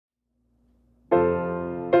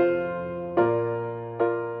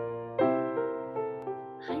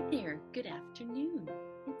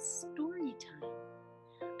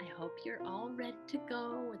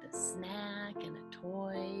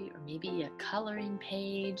maybe a coloring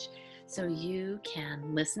page so you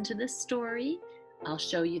can listen to this story. I'll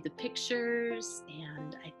show you the pictures,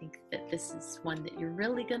 and I think that this is one that you're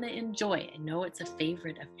really going to enjoy. I know it's a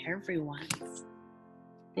favorite of everyone's.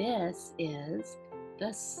 This is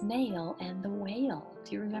The Snail and the Whale.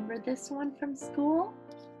 Do you remember this one from school?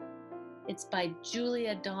 It's by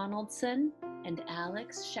Julia Donaldson and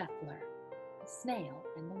Alex Scheffler. The Snail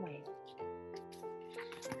and the Whale.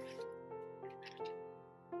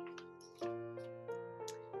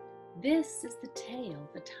 This is the tale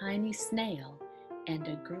of a tiny snail and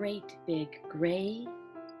a great big gray,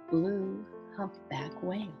 blue humpback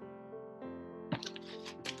whale.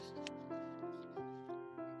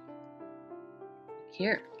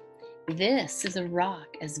 Here, this is a rock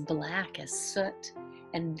as black as soot,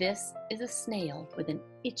 and this is a snail with an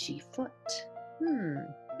itchy foot.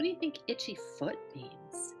 What do you think itchy foot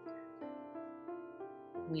means?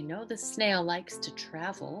 We know the snail likes to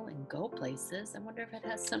travel and go places. I wonder if it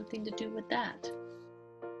has something to do with that.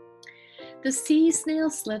 The sea snail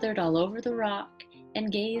slithered all over the rock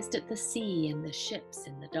and gazed at the sea and the ships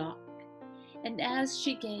in the dock. And as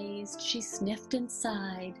she gazed, she sniffed and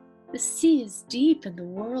sighed, "The sea is deep and the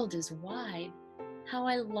world is wide. How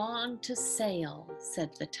I long to sail,"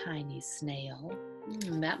 said the tiny snail.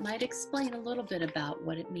 That might explain a little bit about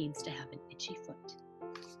what it means to have an itchy foot.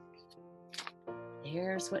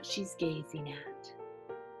 There's what she's gazing at.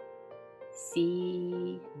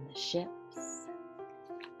 Sea and the ships.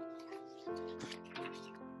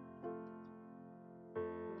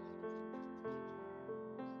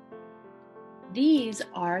 These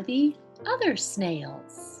are the other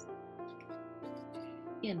snails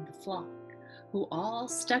in the flock, who all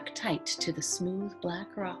stuck tight to the smooth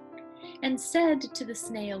black rock and said to the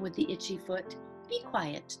snail with the itchy foot, "Be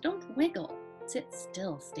quiet, don't wiggle, sit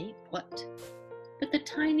still, stay put." But the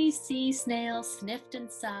tiny sea snail sniffed and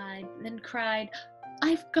sighed, then cried,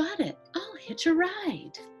 "I've got it, I'll hitch a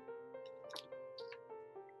ride."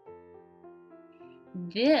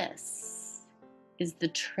 This is the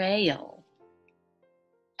trail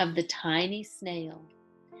of the tiny snail,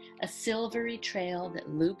 a silvery trail that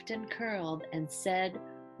looped and curled and said,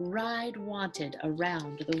 "Ride wanted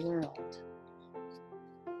around the world."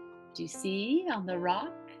 Do you see on the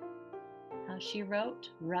rock how she wrote,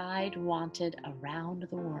 "Ride wanted around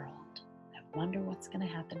the world"? I wonder what's going to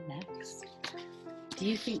happen next. Do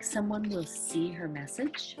you think someone will see her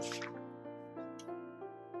message?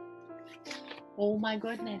 Oh my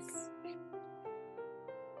goodness.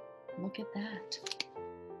 Look at that.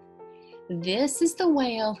 This is the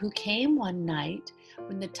whale who came one night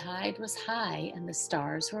when the tide was high and the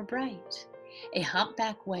stars were bright. A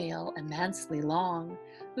humpback whale immensely long,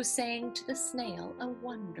 who sang to the snail a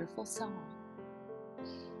wonderful song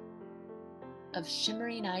of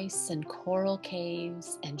shimmering ice and coral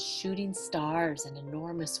caves and shooting stars and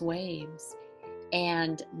enormous waves.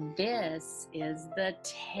 And this is the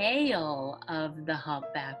tail of the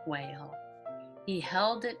humpback whale. He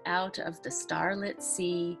held it out of the starlit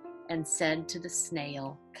sea and said to the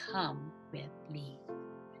snail, "Come with me."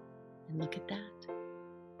 And look at that.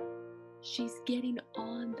 She's getting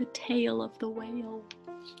on the tail of the whale.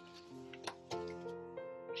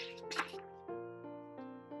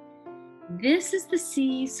 This is the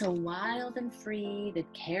sea so wild and free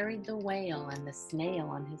that carried the whale and the snail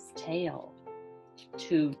on his tail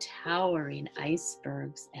to towering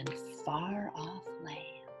icebergs and far off lands.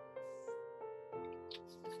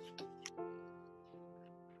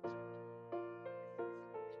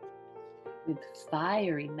 With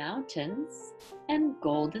fiery mountains and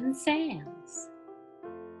golden sands.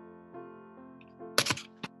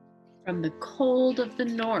 From the cold of the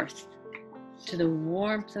north to the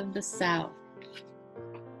warmth of the south.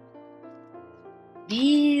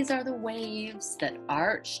 These are the waves that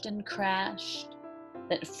arched and crashed,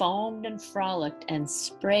 that foamed and frolicked and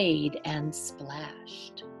sprayed and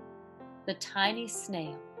splashed. The tiny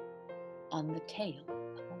snail on the tail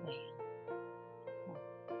of a whale.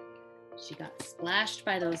 She got splashed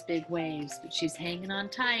by those big waves, but she's hanging on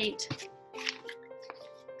tight.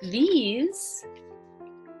 These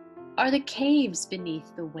are the caves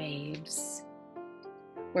beneath the waves,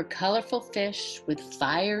 where colorful fish with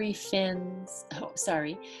feathery fins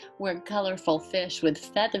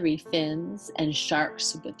and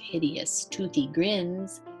sharks with hideous toothy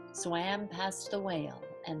grins swam past the whale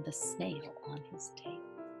and the snail on his tail.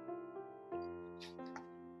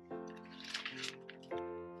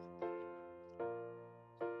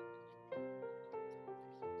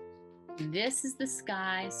 This is the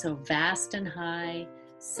sky so vast and high,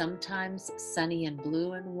 sometimes sunny and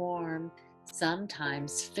blue and warm,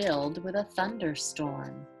 sometimes filled with a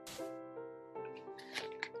thunderstorm.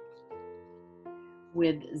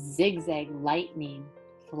 with zigzag lightning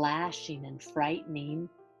flashing and frightening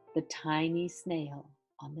the tiny snail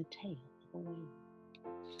on the tail of a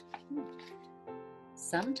whale.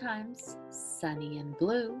 Sometimes sunny and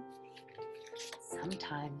blue,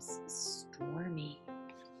 sometimes stormy.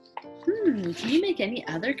 Can you make any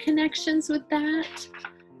other connections with that?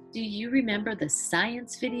 Do you remember the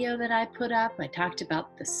science video that I put up? I talked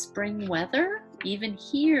about the spring weather. Even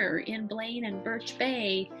here in Blaine and Birch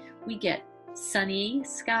Bay, we get sunny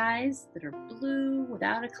skies that are blue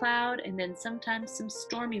without a cloud, and then sometimes some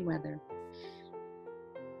stormy weather.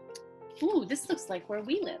 Ooh, this looks like where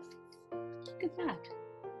we live. Look at that.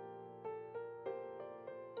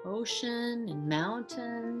 Ocean and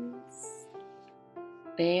mountains,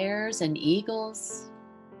 bears and eagles,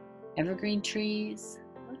 evergreen trees.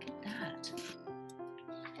 Look at that.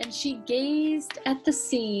 And she gazed at the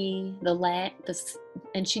sea,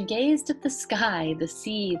 and she gazed at the sky, the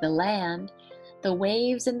sea, the land, the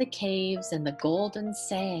waves and the caves and the golden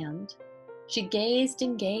sand. She gazed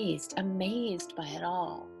and gazed, amazed by it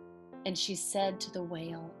all. And she said to the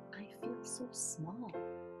whale, "I feel so small."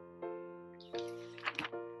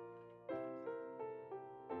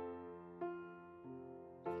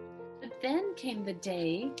 But then came the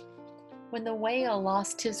day when the whale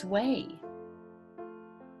lost his way.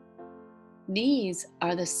 These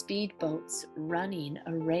are the speedboats running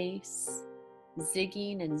a race,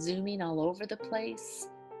 zigging and zooming all over the place,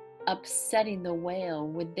 upsetting the whale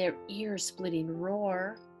with their ear-splitting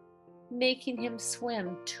roar, making him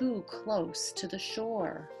swim too close to the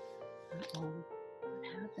shore. Uh-oh, what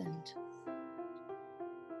happened?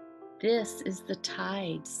 This is the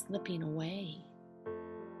tide slipping away.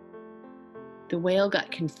 The whale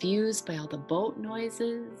got confused by all the boat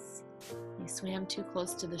noises. He swam too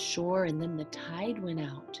close to the shore, and then the tide went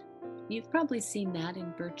out. You've probably seen that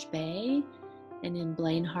in Birch Bay and in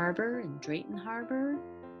Blaine Harbor and Drayton Harbor.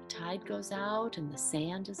 The tide goes out and the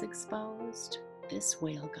sand is exposed. This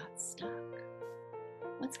whale got stuck.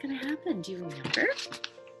 What's going to happen? Do you remember?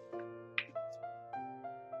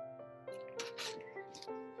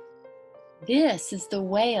 This is the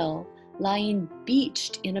whale lying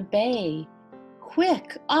beached in a bay.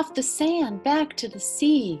 "Quick, off the sand, back to the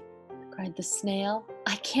sea," cried the snail.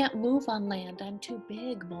 "I can't move on land, I'm too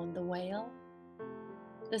big," moaned the whale.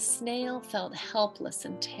 The snail felt helpless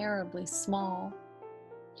and terribly small.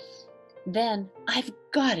 Then, "I've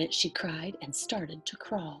got it," she cried, and started to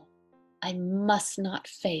crawl. "I must not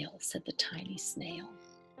fail," said the tiny snail.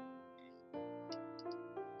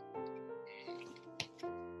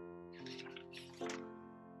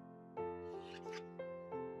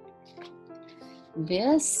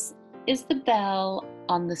 This is the bell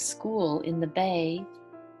on the school in the bay,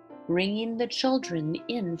 ringing the children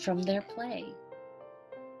in from their play.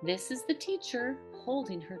 This is the teacher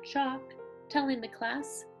holding her chalk, telling the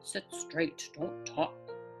class, "Sit straight, don't talk."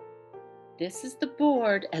 This is the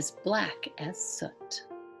board as black as soot.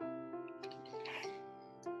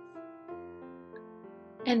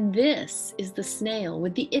 And this is the snail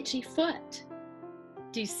with the itchy foot.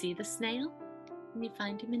 Do you see the snail? Can you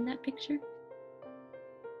find him in that picture?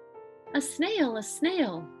 "A snail, a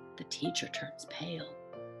snail." The teacher turns pale.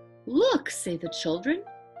 "Look," say the children,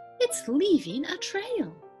 "it's leaving a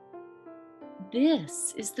trail."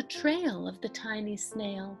 This is the trail of the tiny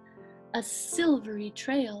snail, a silvery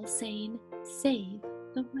trail saying, "Save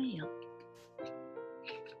the whale."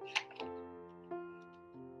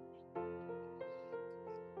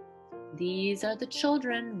 These are the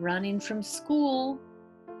children running from school,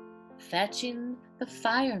 fetching the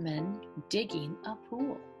firemen digging a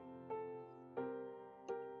pool.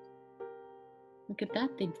 Look at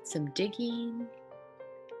that, they did some digging,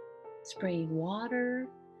 spraying water,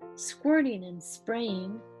 squirting and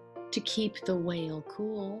spraying to keep the whale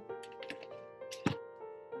cool.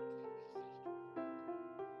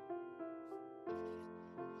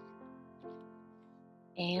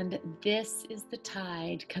 And this is the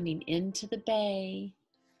tide coming into the bay,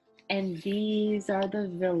 and these are the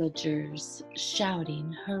villagers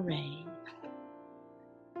shouting hooray,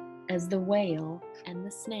 as the whale and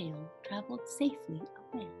the snail traveled safely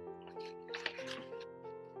away.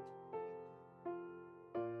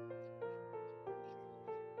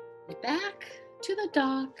 Back to the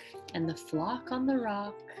dock and the flock on the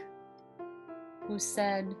rock, who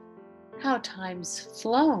said, "How time's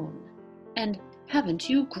flown, and haven't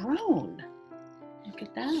you grown?" Look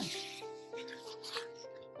at that.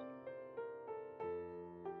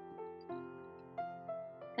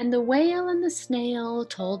 And the whale and the snail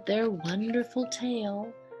told their wonderful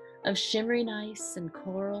tale of shimmering ice and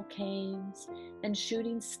coral caves and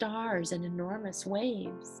shooting stars and enormous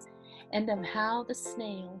waves. and of how the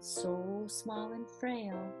snail, so small and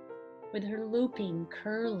frail, with her looping,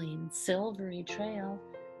 curling, silvery trail,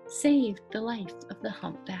 saved the life of the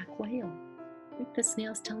humpback whale. I think the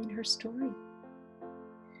snail's telling her story.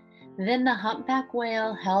 Then the humpback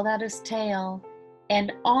whale held out his tail,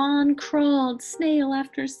 and on crawled snail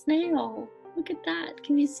after snail. Look at that.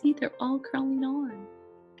 Can you see they're all crawling on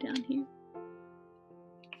down here?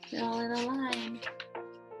 They're all in a line.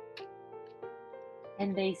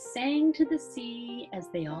 And they sang to the sea as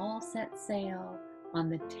they all set sail on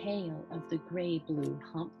the tail of the gray-blue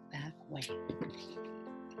humpback whale.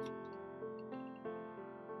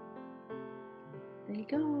 There you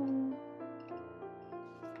go.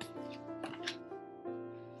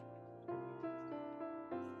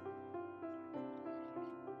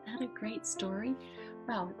 Isn't that a great story?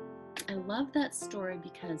 Wow, I love that story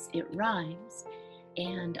because it rhymes,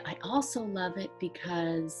 and I also love it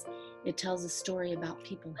because it tells a story about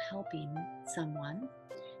people helping someone,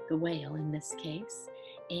 the whale in this case.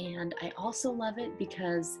 And I also love it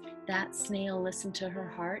because that snail listened to her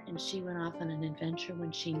heart and she went off on an adventure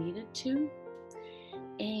when she needed to.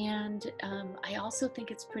 And I also think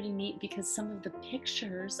it's pretty neat because some of the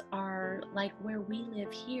pictures are like where we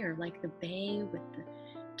live here, like the bay with the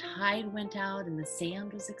tide went out and the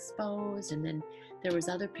sand was exposed, and then there was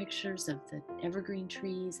other pictures of the evergreen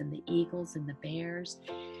trees and the eagles and the bears.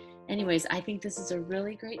 Anyways, I think this is a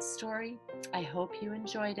really great story. I hope you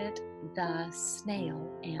enjoyed it. The Snail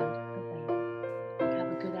and the Whale.